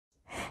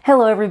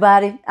Hello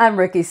everybody, I'm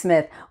Rikki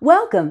Smith.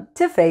 Welcome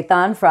to Faith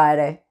on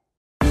Friday.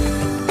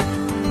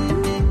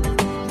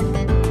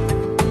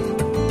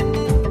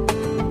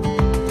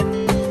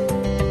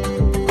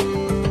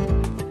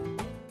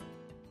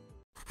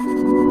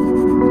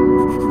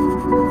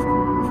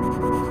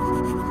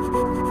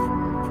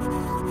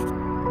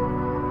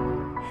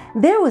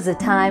 There was a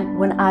time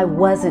when I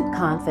wasn't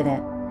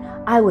confident.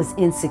 I was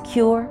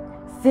insecure,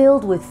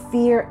 filled with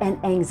fear and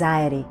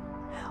anxiety.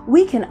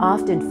 We can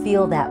often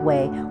feel that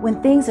way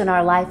when things in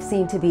our life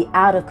seem to be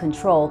out of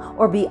control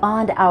or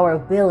beyond our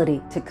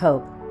ability to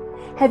cope.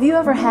 Have you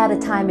ever had a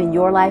time in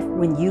your life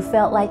when you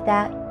felt like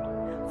that?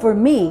 For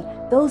me,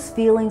 those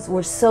feelings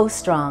were so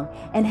strong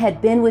and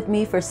had been with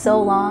me for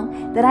so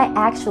long that I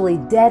actually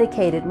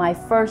dedicated my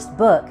first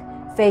book,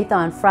 Faith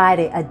on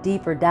Friday, A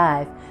Deeper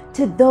Dive,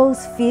 to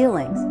those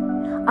feelings.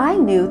 I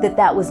knew that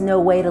that was no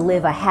way to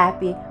live a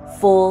happy,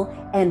 full,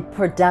 and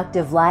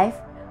productive life,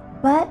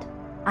 but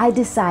I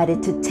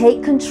decided to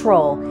take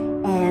control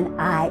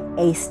and I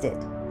aced it.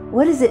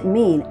 What does it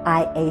mean,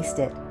 I aced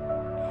it?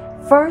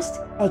 First,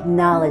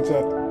 acknowledge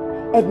it.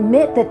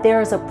 Admit that there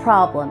is a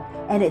problem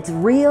and it's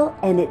real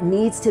and it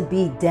needs to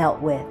be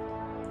dealt with.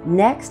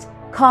 Next,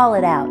 call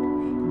it out.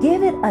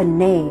 Give it a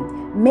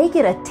name. Make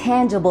it a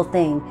tangible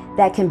thing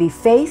that can be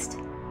faced,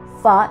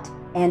 fought,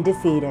 and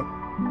defeated.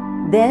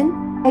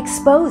 Then,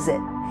 expose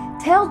it.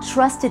 Tell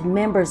trusted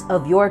members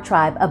of your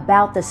tribe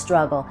about the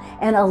struggle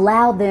and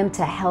allow them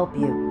to help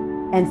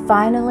you. And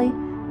finally,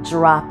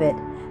 drop it.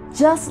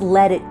 Just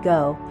let it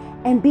go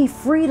and be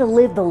free to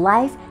live the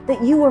life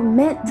that you were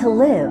meant to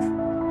live.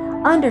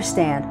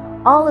 Understand,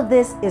 all of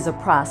this is a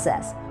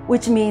process,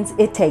 which means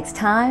it takes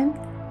time,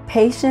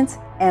 patience,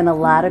 and a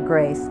lot of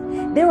grace.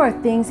 There are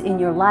things in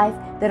your life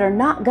that are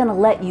not going to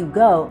let you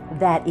go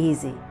that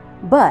easy.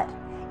 But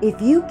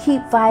if you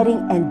keep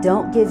fighting and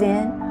don't give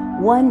in,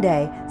 one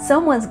day,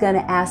 someone's going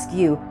to ask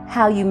you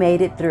how you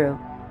made it through.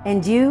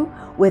 And you,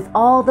 with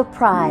all the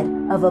pride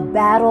of a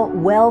battle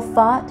well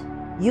fought,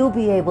 you'll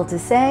be able to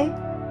say,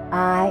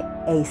 I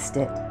aced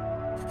it.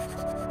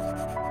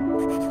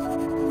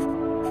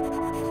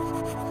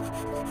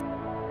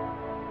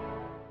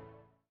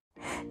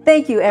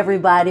 Thank you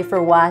everybody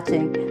for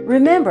watching.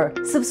 Remember,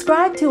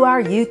 subscribe to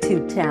our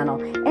YouTube channel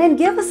and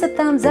give us a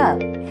thumbs up.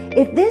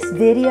 If this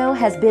video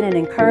has been an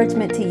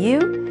encouragement to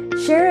you,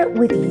 share it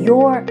with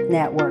your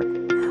network.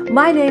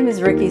 My name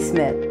is Rikki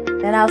Smith,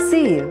 and I'll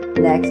see you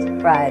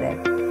next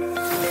Friday.